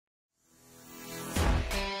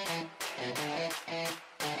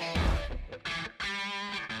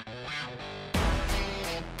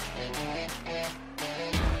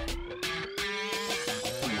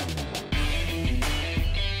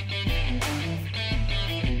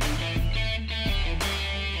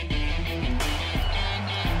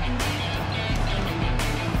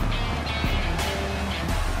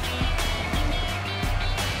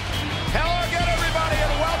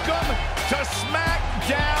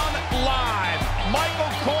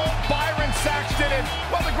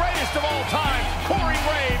greatest of all time, pouring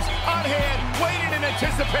raves, on hand, waiting in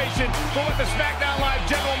anticipation for what the SmackDown Live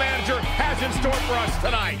General Manager has in store for us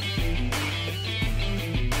tonight.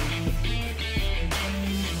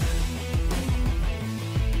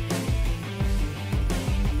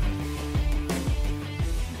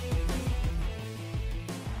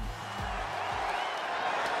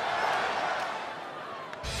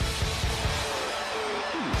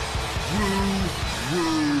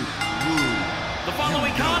 The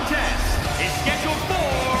following contest is scheduled for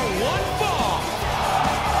one fall.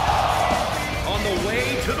 On the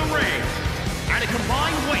way to the ring, at a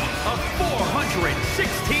combined weight of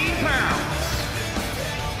 416 pounds.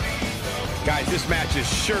 Guys, this match is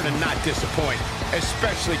sure to not disappoint,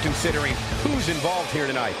 especially considering who's involved here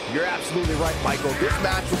tonight. You're absolutely right, Michael. This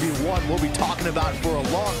match will be one we'll be talking about for a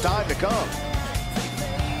long time to come.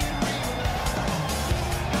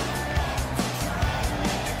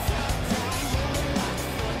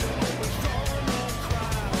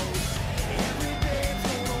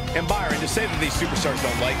 And Byron, to say that these superstars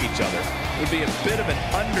don't like each other would be a bit of an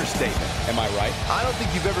understatement. Am I right? I don't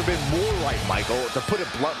think you've ever been more right, Michael. To put it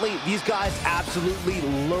bluntly, these guys absolutely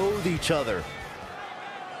loathe each other.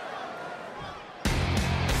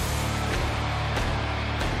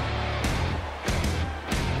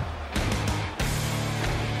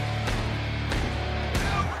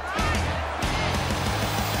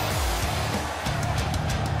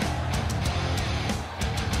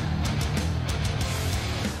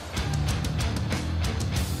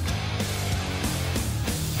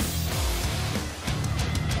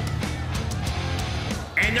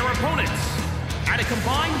 And their opponents, at a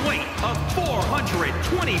combined weight of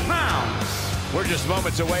 420 pounds. We're just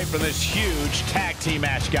moments away from this huge tag team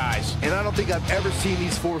match, guys. And I don't think I've ever seen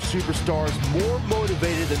these four superstars more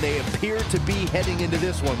motivated than they appear to be heading into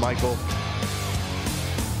this one, Michael.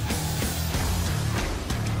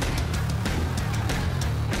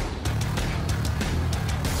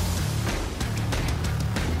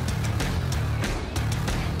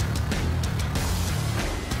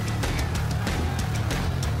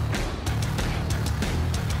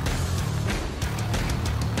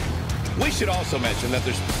 We should also mention that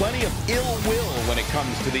there's plenty of ill will when it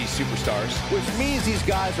comes to these superstars. Which means these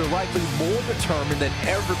guys are likely more determined than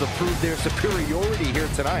ever to prove their superiority here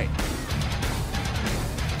tonight.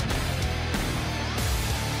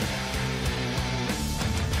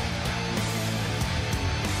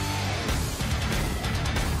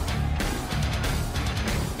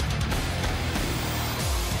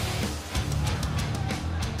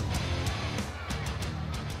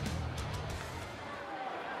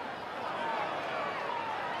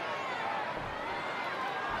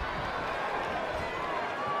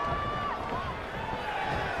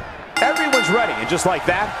 Everyone's ready, and just like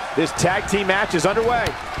that, this tag team match is underway.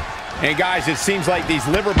 And guys, it seems like these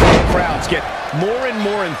Liverpool crowds get more and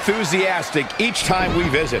more enthusiastic each time we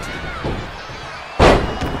visit.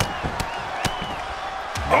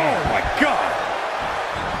 Oh my God!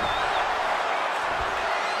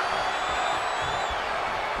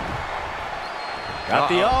 Got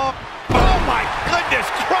the oh my goodness,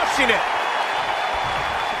 crushing it!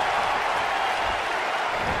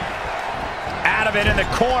 Out of it in the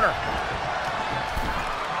corner.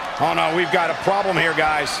 Oh no, we've got a problem here,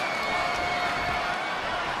 guys.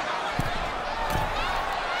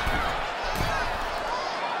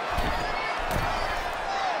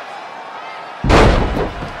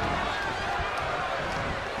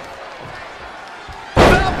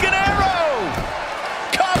 Falcon Arrow!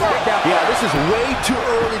 Cover! Yeah, this is way too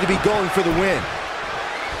early to be going for the win.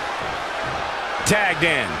 Tagged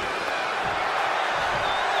in.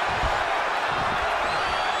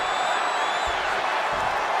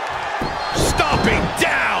 Stomping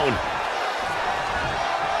down.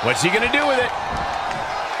 What's he gonna do with it?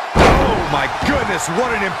 Oh my goodness,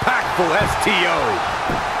 what an impactful STO.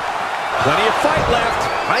 Plenty of fight left.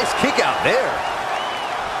 Nice kick out there.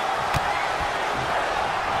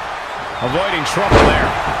 Avoiding trouble there.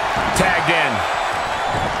 Tagged in.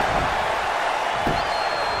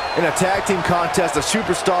 In a tag team contest, a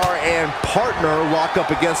superstar and partner lock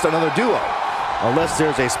up against another duo. Unless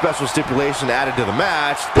there's a special stipulation added to the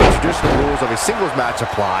match, the traditional rules of a singles match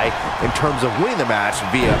apply in terms of winning the match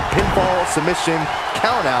via pinfall, submission,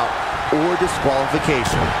 countout, or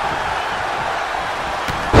disqualification.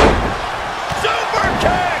 Super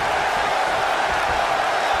kick!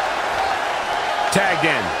 Tagged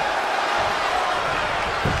in.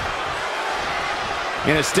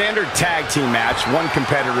 In a standard tag team match, one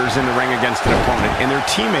competitor is in the ring against an opponent, and their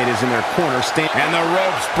teammate is in their corner. And the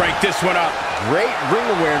ropes break this one up. Great ring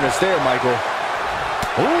awareness there, Michael.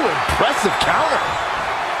 Ooh, impressive counter.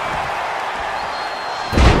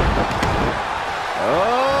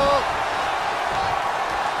 Oh!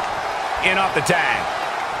 In off the tag.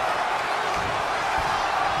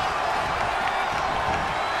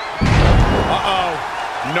 Uh-oh.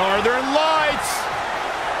 Northern Lights.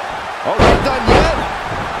 Oh, not done yet.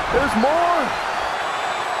 There's more.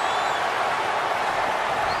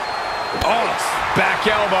 Oh, back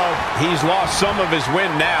elbow. He's lost some of his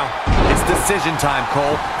wind now. It's decision time,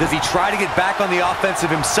 Cole. Does he try to get back on the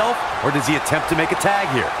offensive himself, or does he attempt to make a tag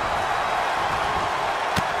here?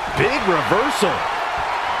 Big reversal.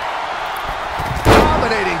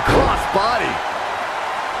 Dominating cross body.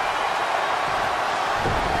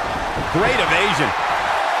 Great evasion.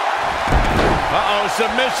 Uh-oh,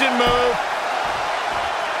 submission move.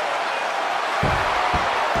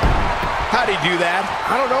 How'd he do that?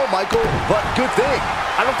 I don't know, Michael, but good thing.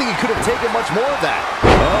 I don't think he could have taken much more of that.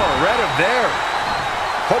 Oh, read him there.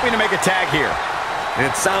 Hoping to make a tag here. And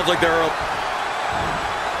it sounds like they're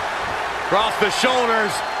across the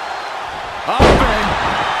shoulders. Up and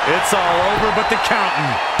it's all over but the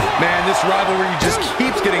counting. Man, this rivalry just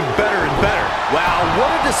keeps getting better and better. Wow, what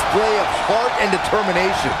a display of heart and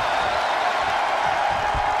determination.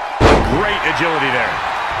 Great agility there.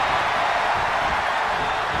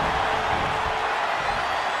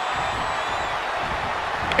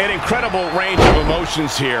 An incredible range of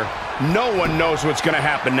emotions here. No one knows what's going to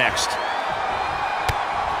happen next.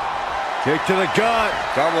 Kick to the gut.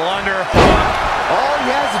 Double under. All he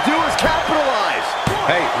has to do is capitalize.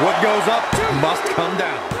 Hey, what goes up must come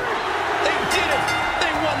down. They did it.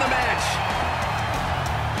 They won the match.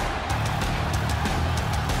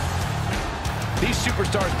 These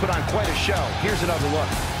superstars put on quite a show. Here's another look.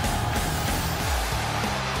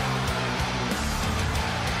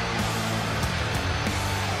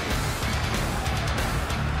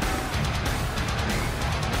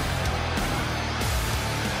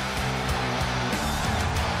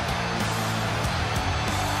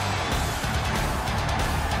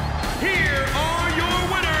 Here are your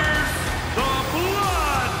winners, the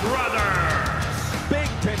Blood Brothers. Big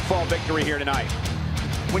pinfall victory here tonight.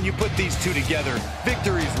 When you put these two together,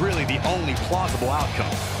 victory is really the only plausible outcome.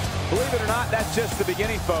 Believe it or not, that's just the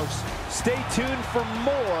beginning, folks. Stay tuned for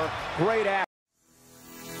more great action.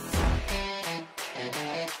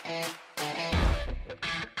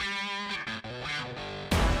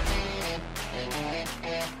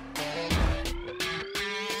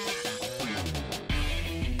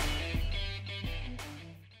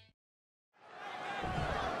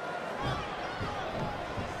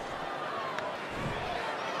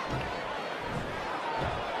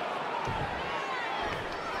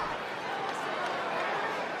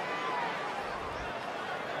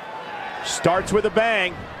 Starts with a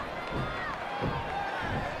bang.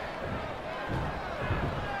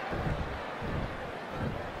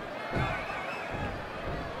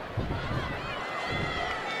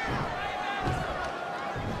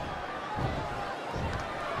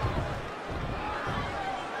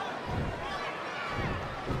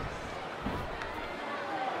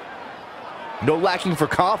 No lacking for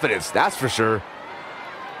confidence, that's for sure.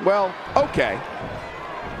 Well, okay.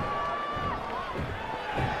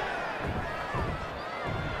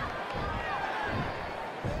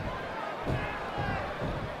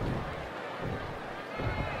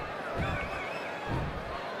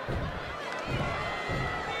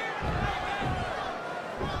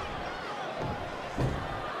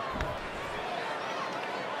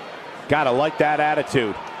 Gotta like that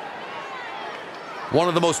attitude. One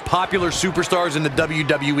of the most popular superstars in the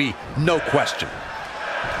WWE, no question.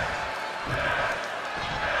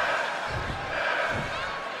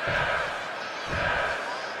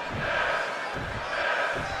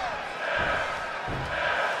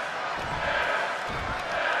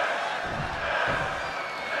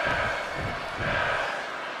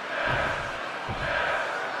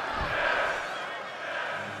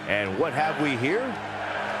 And what have we here?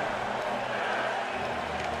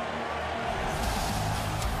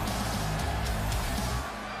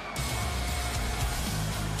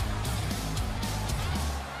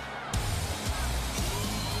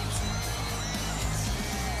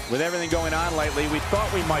 With everything going on lately, we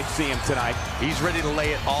thought we might see him tonight. He's ready to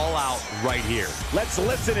lay it all out right here. Let's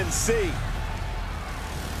listen and see.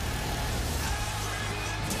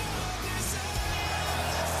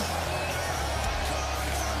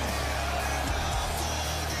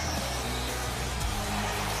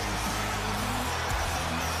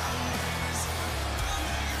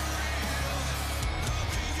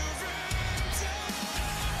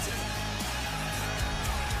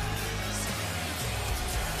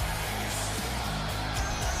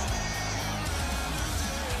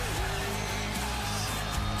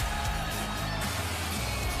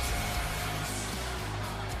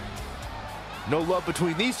 No love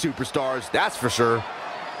between these superstars, that's for sure.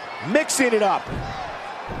 Mixing it up.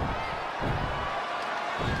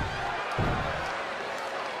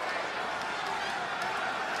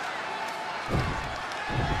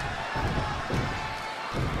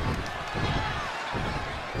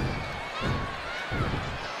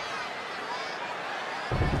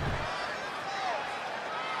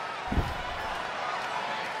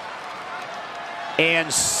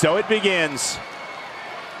 And so it begins.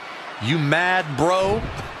 You mad, bro?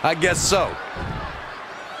 I guess so.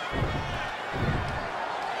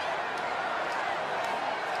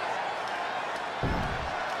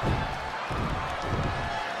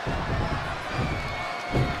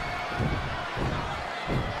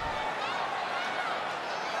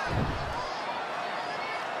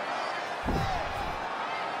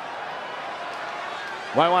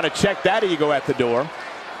 Might want to check that ego at the door.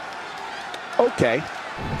 Okay.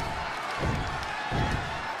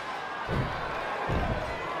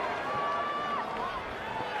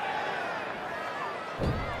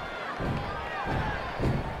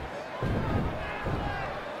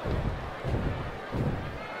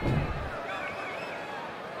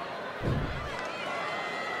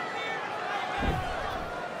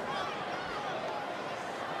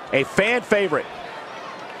 A fan favorite.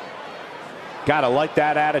 Gotta like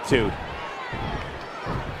that attitude.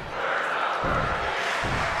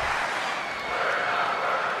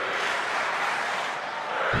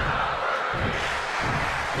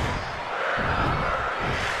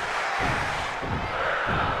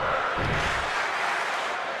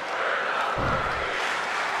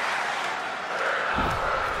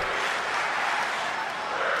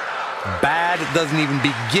 Bad doesn't even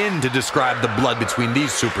begin to describe the blood between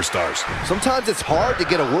these superstars. Sometimes it's hard to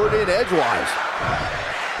get a word in edgewise.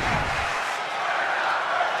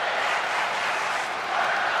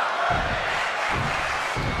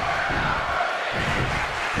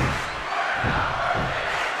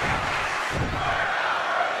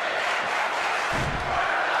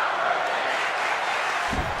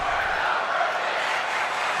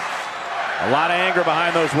 A lot of anger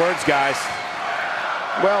behind those words, guys.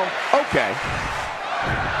 Well, okay.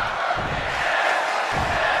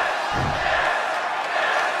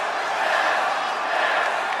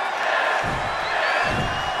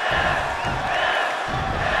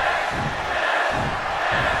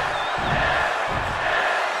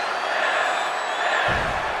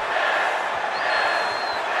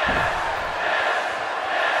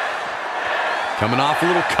 Coming off a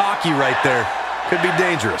little cocky right there. Could be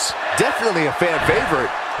dangerous. Definitely a fan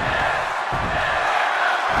favorite.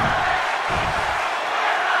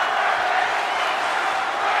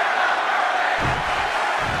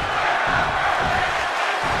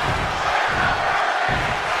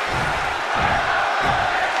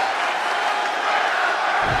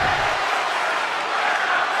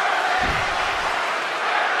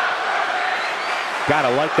 Gotta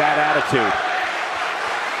like that attitude.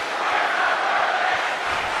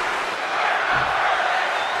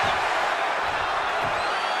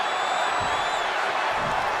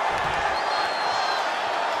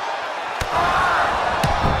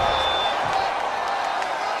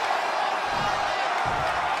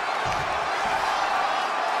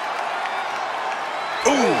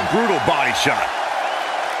 Ooh, brutal body shot.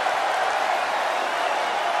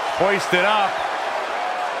 Hoisted up.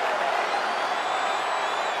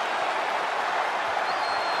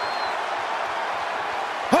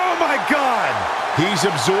 Oh my God! He's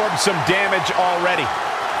absorbed some damage already.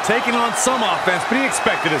 Taking on some offense, but he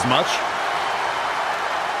expected as much.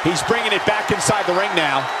 He's bringing it back inside the ring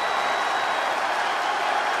now.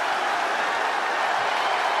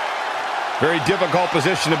 Very difficult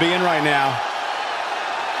position to be in right now.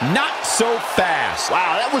 Not so fast.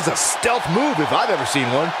 Wow, that was a stealth move if I've ever seen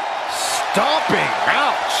one. Stomping.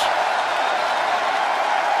 Ouch.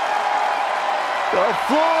 The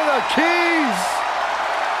Florida Keys.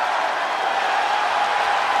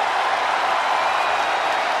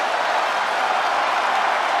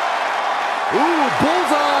 Ooh,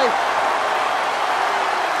 bullseye.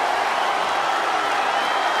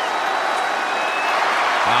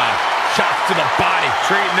 Shots to the body.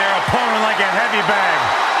 Treating their opponent like a heavy bag.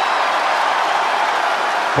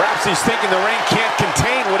 Perhaps he's thinking the ring can't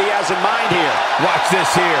contain what he has in mind here. Watch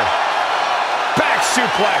this here. Back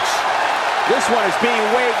suplex. This one is being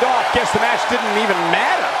waved off. Guess the match didn't even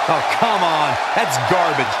matter. Oh, come on. That's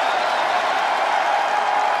garbage.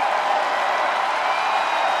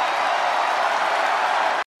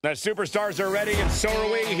 The superstars are ready, and so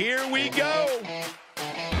are we. Here we go.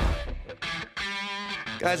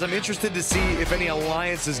 Guys, I'm interested to see if any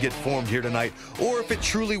alliances get formed here tonight, or if it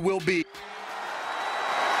truly will be.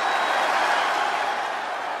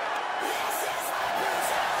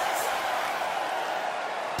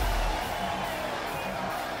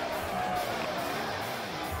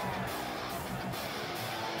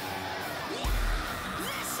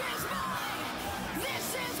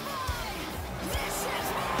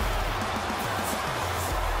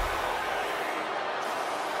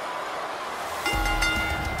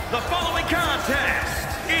 The following contest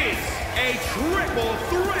is a triple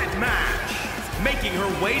threat match. Making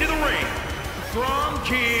her way to the ring from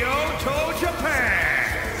Kyoto, Japan,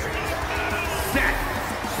 Sakamoto.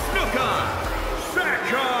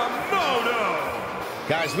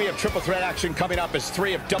 Guys, we have triple threat action coming up as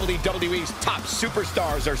 3 of WWE's top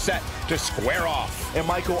superstars are set to square off. And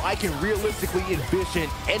Michael, I can realistically envision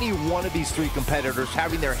any one of these 3 competitors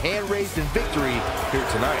having their hand raised in victory here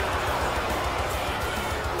tonight.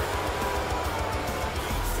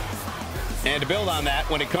 And to build on that,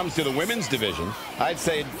 when it comes to the women's division, I'd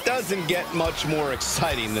say it doesn't get much more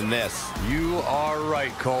exciting than this. You are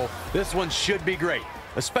right, Cole. This one should be great,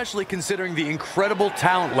 especially considering the incredible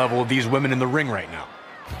talent level of these women in the ring right now.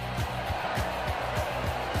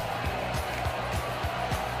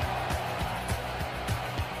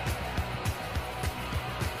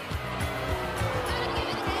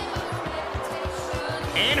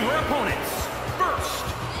 And her opponents, first,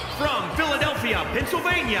 from Philadelphia,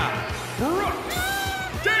 Pennsylvania, Brooke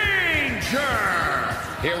Danger.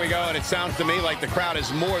 Here we go, and it sounds to me like the crowd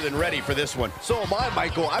is more than ready for this one. So am I,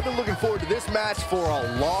 Michael. I've been looking forward to this match for a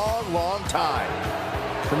long, long time.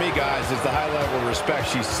 For me, guys, it's the high level of respect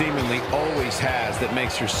she seemingly always has that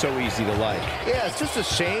makes her so easy to like. Yeah, it's just a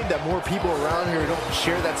shame that more people around here don't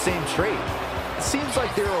share that same trait. It seems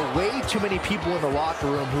like there are way too many people in the locker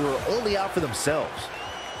room who are only out for themselves.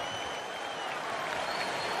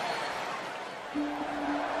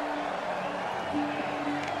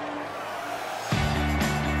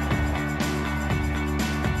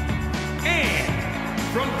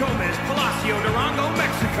 From Gomez, Palacio, Durango,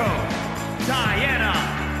 Mexico, Diana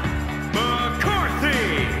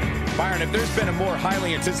McCarthy. Byron, if there's been a more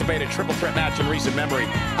highly anticipated triple threat match in recent memory,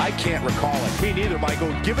 I can't recall it. Me neither,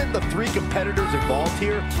 Michael. Given the 3 competitors involved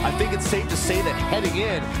here, I think it's safe to say that heading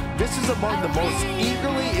in, this is among the most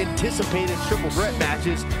eagerly anticipated triple threat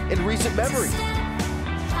matches in recent memory.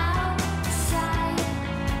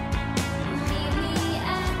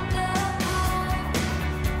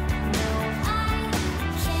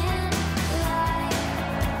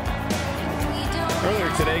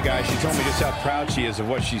 Earlier today, guys, she told me just how proud she is of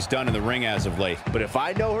what she's done in the ring as of late. But if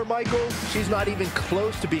I know her, Michael, she's not even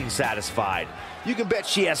close to being satisfied. You can bet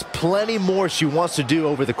she has plenty more she wants to do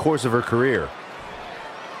over the course of her career.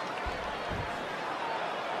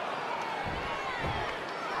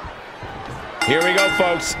 Here we go,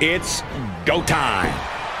 folks. It's go time.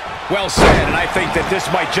 Well said, and I think that this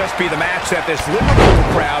might just be the match that this Liverpool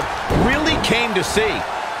crowd really came to see.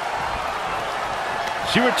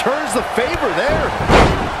 She returns the favor there.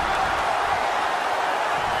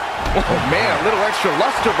 Oh, man, a little extra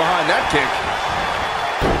luster behind that kick.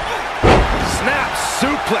 Snap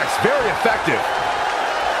suplex, very effective.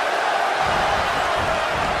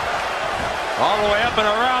 All the way up and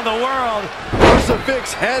around the world.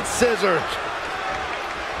 Crucifix head scissors.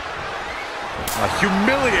 A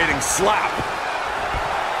humiliating slap.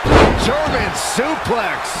 German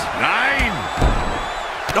suplex. 9.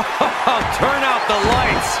 Oh, turn out the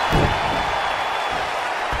lights.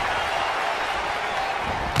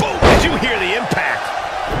 Boom! Did you hear the impact?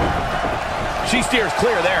 She steers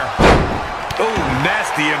clear there. Oh,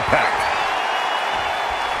 nasty impact.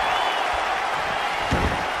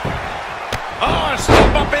 Oh, a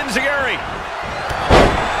step up enziguri.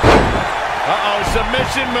 Uh-oh,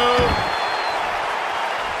 submission move.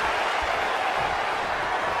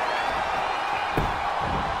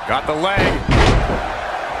 Got the leg.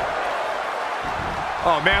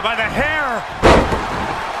 Oh, man, by the hair.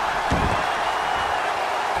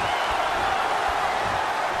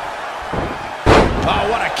 Oh,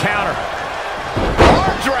 what a counter.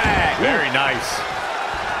 Arm drag. Very nice.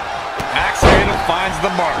 Axe handle finds the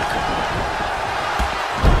mark.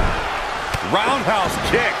 Roundhouse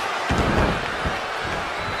kick.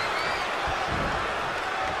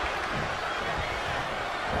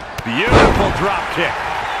 Beautiful drop kick.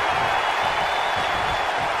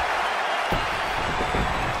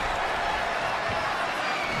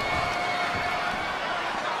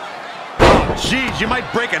 Jeez, you might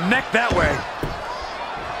break a neck that way.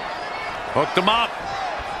 Hooked him up.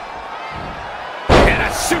 And a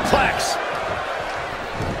suplex.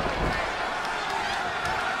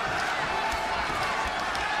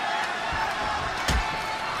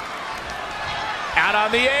 Out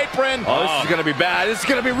on the apron. Oh, this is going to be bad. This is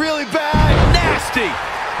going to be really bad. Nasty.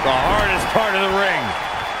 The hardest part of the ring.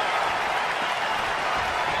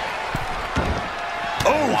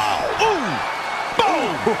 Oh, wow. Ooh.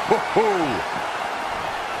 Boom.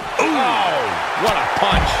 Oh, what a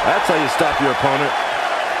punch. That's how you stop your opponent.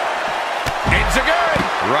 Enziguri.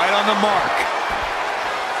 Right on the mark.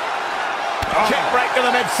 Kick right to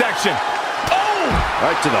the midsection. Oh!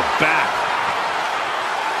 Right to the back.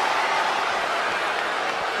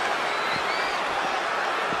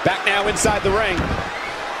 Back now inside the ring.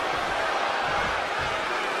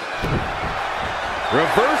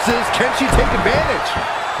 Reverses. Can she take advantage?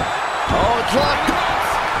 Oh, it's locked.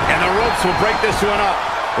 And the ropes will break this one up.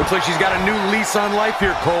 Looks like she's got a new lease on life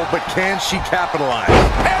here, Cole, but can she capitalize?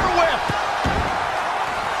 Hair whip!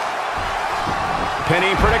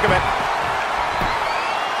 Pinning predicament.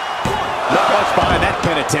 Not much behind that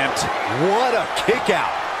pin attempt. What a kick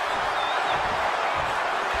out.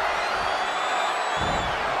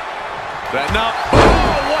 No.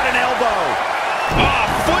 Oh, what an elbow! Oh,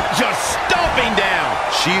 foot just stomping down.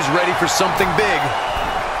 She's ready for something big.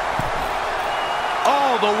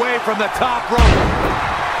 All the way from the top rope.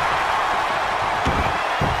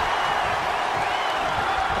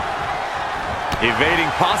 Evading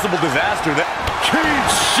possible disaster. That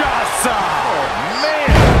Kinshasa! Oh, man.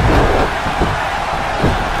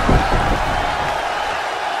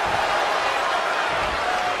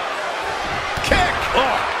 Kick!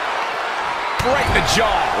 Oh. Right in the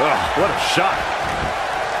jaw. Ugh, what a shot.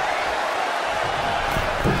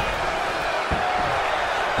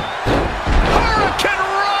 Hurricane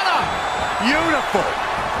Rana! Beautiful.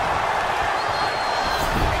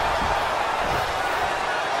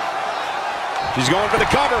 She's going for the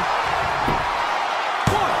cover.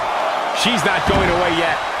 She's not going away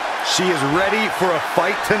yet. She is ready for a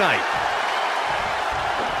fight tonight.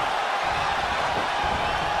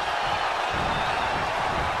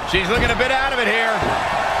 She's looking a bit out of it here.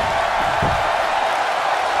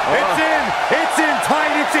 It's in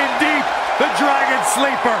tight, it's in deep. The Dragon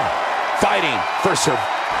Sleeper. Fighting for survival.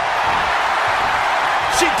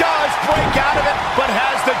 She does break out of it, but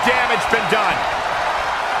has the damage been done?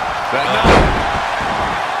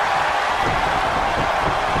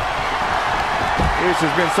 This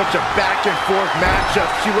has been such a back-and-forth matchup.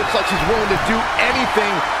 She looks like she's willing to do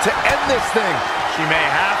anything to end this thing. She may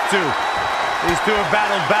have to. These two have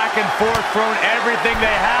battled back and forth, thrown everything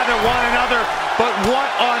they have at one another. But what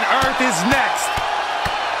on earth is next?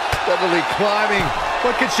 Steadily climbing.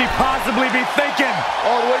 What could she possibly be thinking?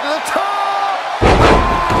 All the way to the top!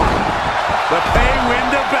 The pay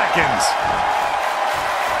window beckons.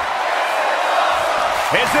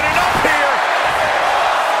 Is it enough here?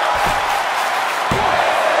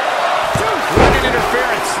 Running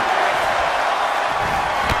interference.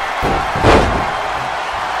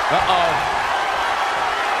 Uh-oh.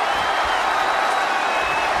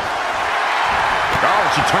 Oh,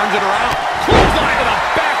 she turns it around. Clothesline to the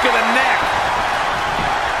back of the neck.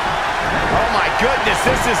 Oh my goodness,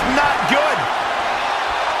 this is not good.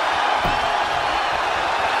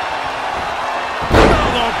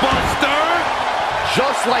 Elbow buster.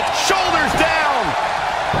 Just like Shoulders down.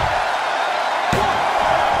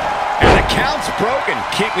 And the count's broken,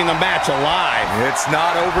 keeping the match alive. It's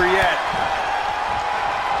not over yet.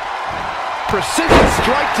 precision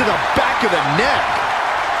strike to the back of the neck.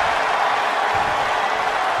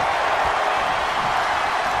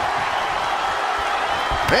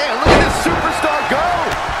 Man, look at this superstar go.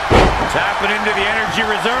 Tapping into the energy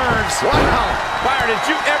reserves. Wow. Byron, did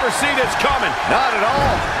you ever see this coming? Not at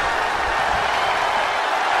all.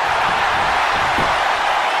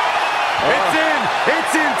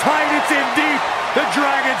 It's in tight, it's in deep. The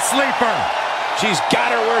Dragon Sleeper. She's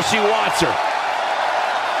got her where she wants her.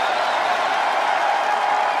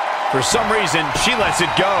 For some reason, she lets it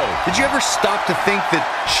go. Did you ever stop to think that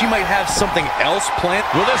she might have something else planned?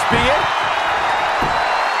 Will this be it?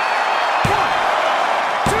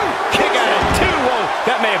 Kick out at 2. Whoa,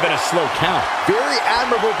 that may have been a slow count. Very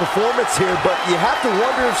admirable performance here, but you have to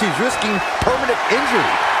wonder if she's risking permanent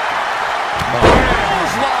injury.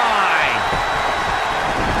 Clothesline.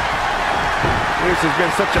 This has been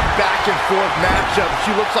such a back-and-forth matchup.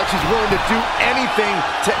 She looks like she's willing to do anything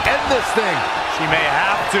to end this thing. She may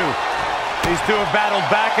have to. These two have battled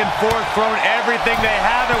back and forth, thrown everything they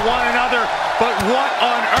have at one another. But what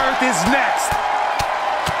on earth is next?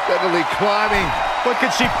 Steadily climbing. What could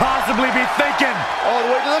she possibly be thinking? All the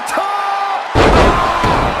way to the top!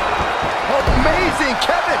 Amazing!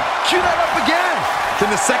 Kevin, cue that up again! Can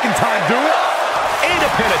the second time do it? And a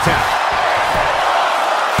pin attempt.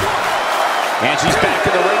 And she's back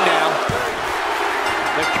in the ring now.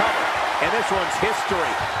 The cover. And this one's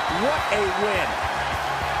history. What a win.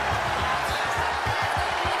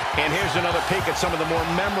 And here's another peek at some of the more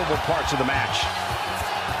memorable parts of the match.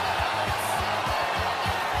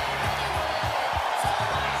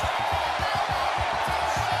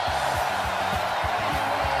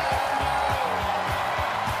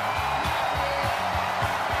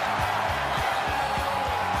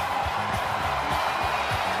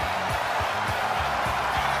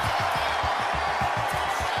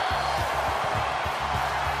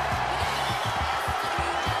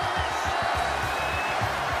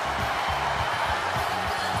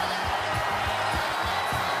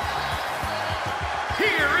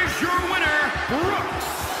 your winner, Brooke.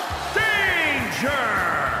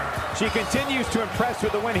 She continues to impress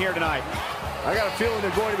with the win here tonight. I got a feeling they're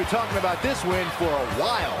going to be talking about this win for a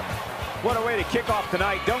while. What a way to kick off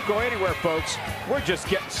tonight. Don't go anywhere, folks. We're just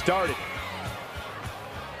getting started.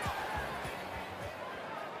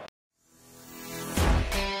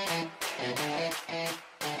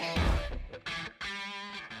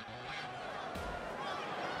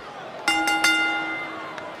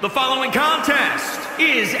 The following contest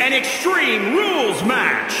is an Extreme Rules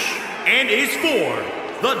match and is for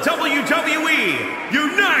the WWE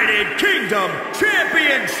United Kingdom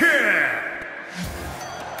Championship.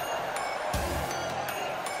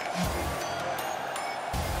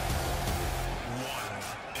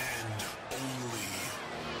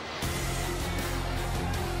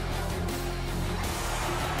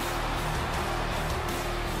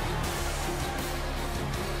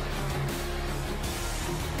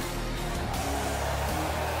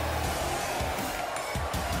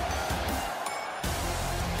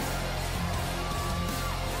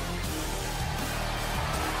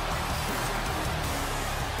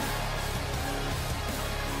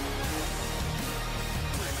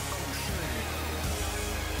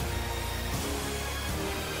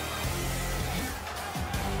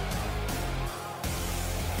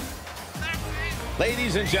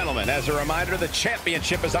 Ladies and gentlemen, as a reminder, the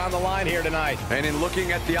championship is on the line here tonight. And in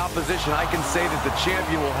looking at the opposition, I can say that the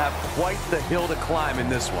champion will have quite the hill to climb in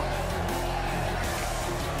this one.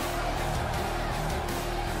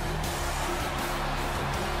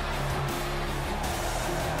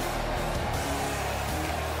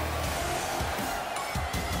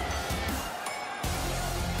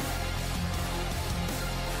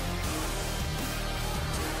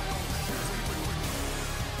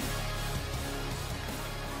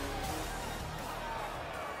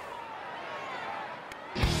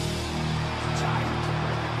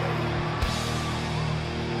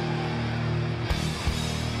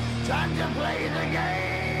 Time to play the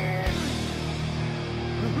game!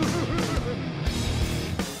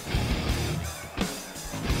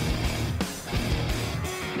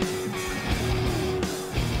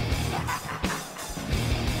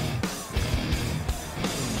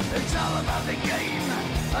 It's all about the game,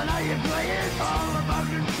 and how you play it, all about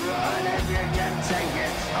control. And if you can take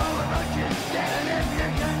it, all about your debt. And if you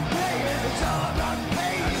can play it, it's all about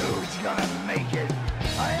pain. And who's gonna make it?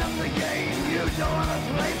 I am the game, you don't wanna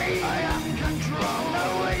play me. I am control,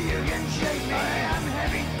 no way you can shake me. I am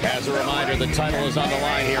heavy. As a reminder, the title is on the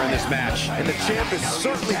line here in this match. And the champ is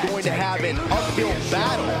certainly going to have an uphill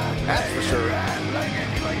battle, that's for sure. Like a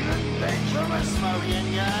Cleveland bench from a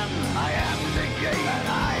smoking gun. I am the game, and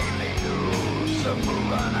I may lose. So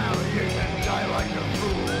move on out, you can die like a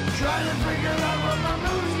fool. Try to figure out what the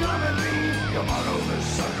move's gonna be. Come on over,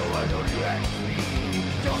 sucker, why don't you ask me?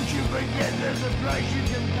 Don't you forget there's a price you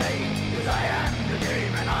can pay. Cause I am the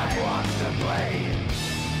game and I want to play.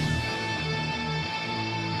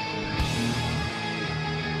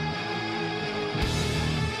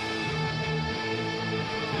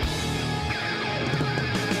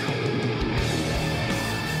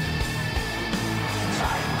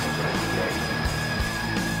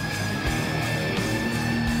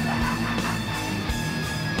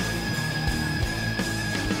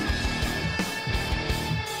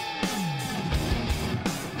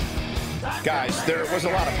 Guys, there was a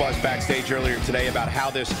lot of buzz backstage earlier today about how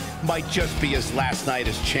this might just be his last night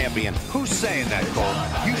as champion. Who's saying that, Cole?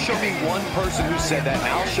 You show me one person who said that, and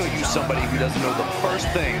I'll show you somebody who doesn't know the first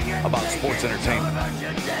thing about sports entertainment.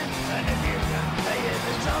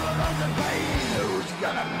 Who's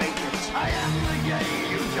gonna make it? I am the game.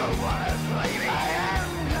 You don't wanna play me. I am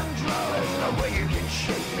control. There's no way you can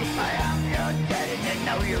shake me. I am your daddy, and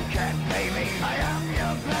no you can't pay me. I am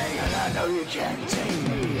your play, and I know you can't take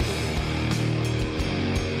me.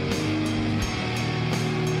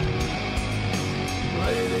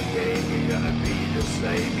 Play the game, you're gonna be the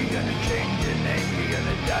same. You're gonna change your name, you're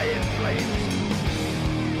gonna die in flames.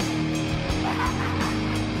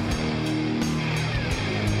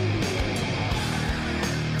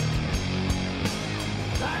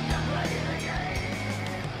 Time to play the game.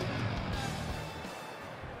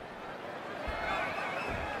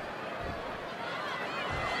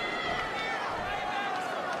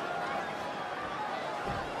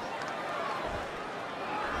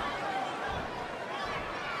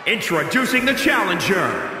 Introducing the challenger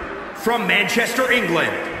from Manchester,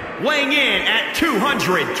 England, weighing in at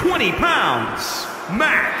 220 pounds,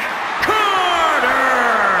 Mack Carter!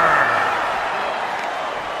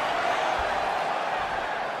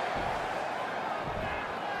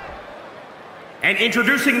 And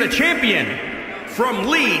introducing the champion from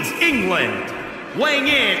Leeds, England, Weighing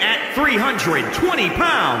in at 320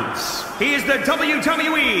 pounds, he is the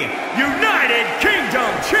WWE United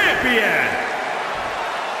Kingdom Champion.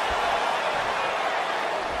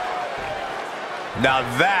 Now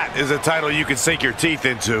that is a title you can sink your teeth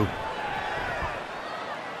into.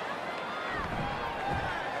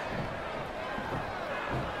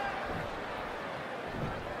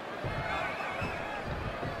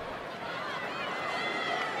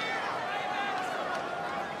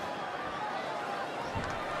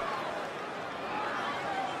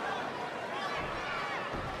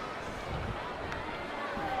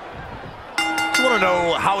 You want to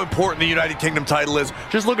know how important the United Kingdom title is?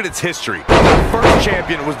 Just look at its history. The first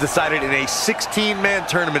champion was decided in a 16-man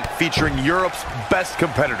tournament featuring Europe's best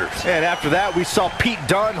competitors. And after that, we saw Pete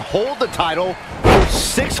Dunne hold the title for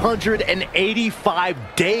 685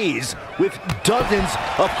 days with dozens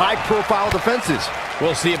of high-profile defenses.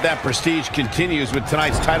 We'll see if that prestige continues with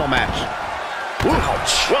tonight's title match.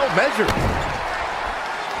 Ouch. Well measured.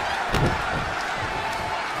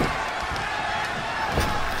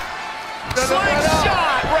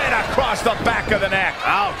 Slingshot right across the back of the neck.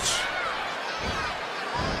 Ouch.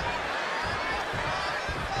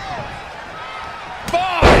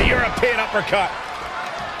 Oh, European uppercut.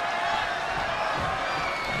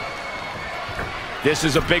 This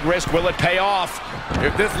is a big risk. Will it pay off?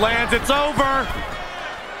 If this lands, it's over.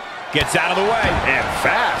 Gets out of the way. And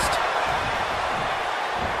fast.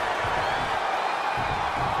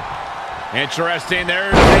 Interesting.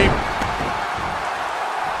 There's a...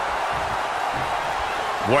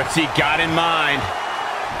 What's he got in mind?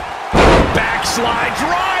 Backslide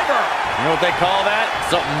driver! You know what they call that?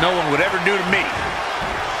 Something no one would ever do to me.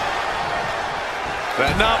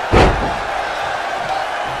 Setting up.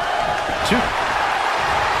 Two.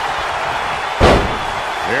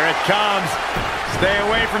 Here it comes. Stay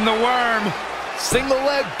away from the worm. Single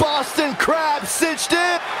leg Boston Crab cinched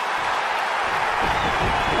in.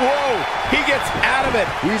 Whoa, he gets out of it.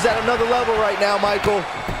 He's at another level right now, Michael.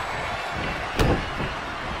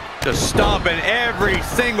 Just stomping every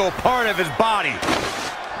single part of his body.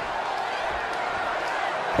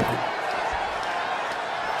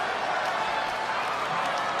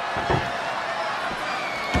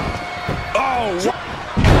 Oh,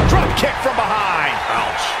 drop kick from behind.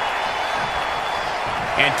 Ouch.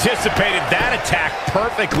 Anticipated that attack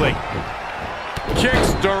perfectly.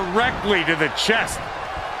 Kicks directly to the chest.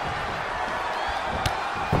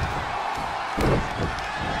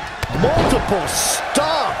 Multiple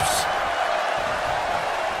stomps.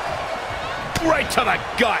 Right to the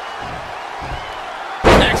gut.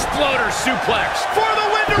 Exploder suplex for the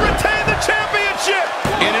win to retain the championship.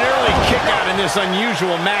 And an early kick out in this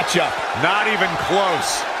unusual matchup. Not even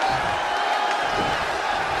close.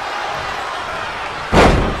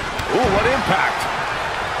 Ooh, what impact.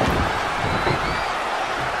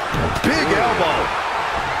 Big elbow.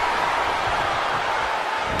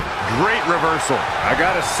 Great reversal. I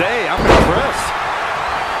gotta say, I'm impressed.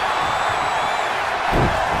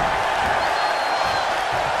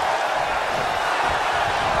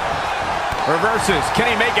 Reverses. Can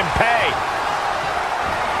he make him pay?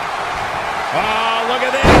 Oh, look at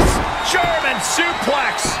this. German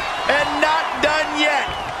suplex. And not done yet.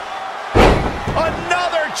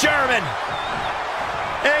 Another German.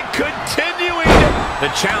 And continuing to... The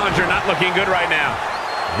challenger not looking good right now.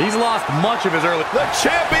 He's lost much of his early... The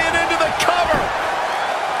champion into the cover.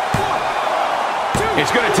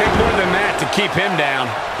 It's going to take more than that to keep him down.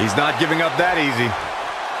 He's not giving up that easy.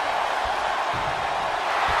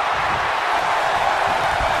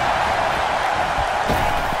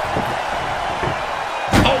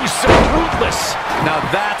 Oh, so ruthless. Now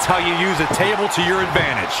that's how you use a table to your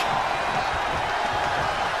advantage.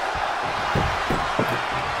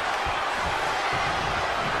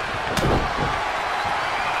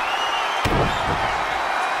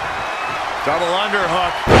 Double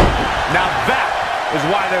underhook. Now that is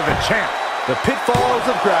why they're the champ. The pitfalls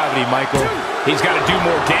of gravity, Michael. He's got to do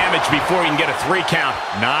more damage before he can get a 3 count.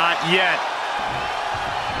 Not yet.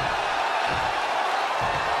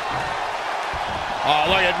 Oh,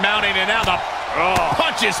 look at mounting, and now the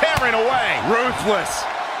punch is hammering away. Ruthless.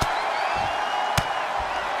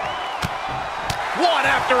 One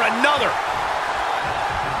after another.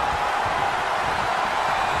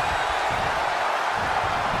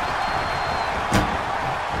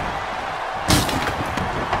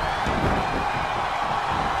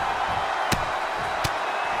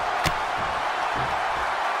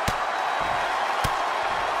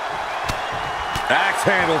 Axe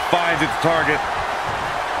handle finds its target.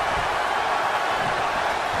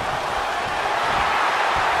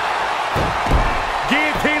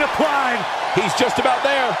 Guillotine applied. He's just about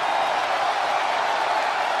there.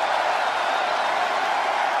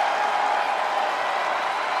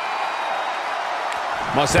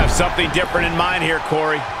 Must have something different in mind here,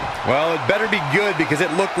 Corey. Well, it better be good because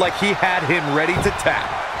it looked like he had him ready to tap.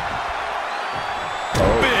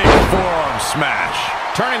 Big forearm smash.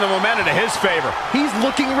 Turning the momentum to his favor. He's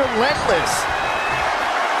looking relentless.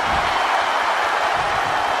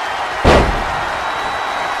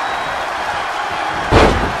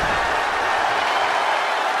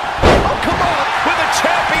 Oh, come on, with a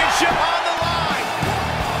championship on the line.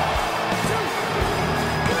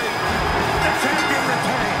 The champion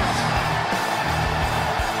retains.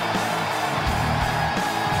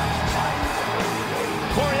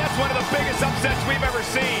 Corey, that's one of the biggest upsets we've ever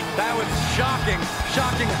seen. That was shocking,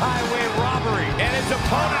 shocking highway robbery. And his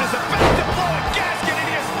opponent is about to blow a gasket, and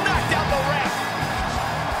he has knocked out the ref.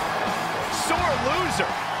 Sore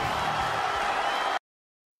loser.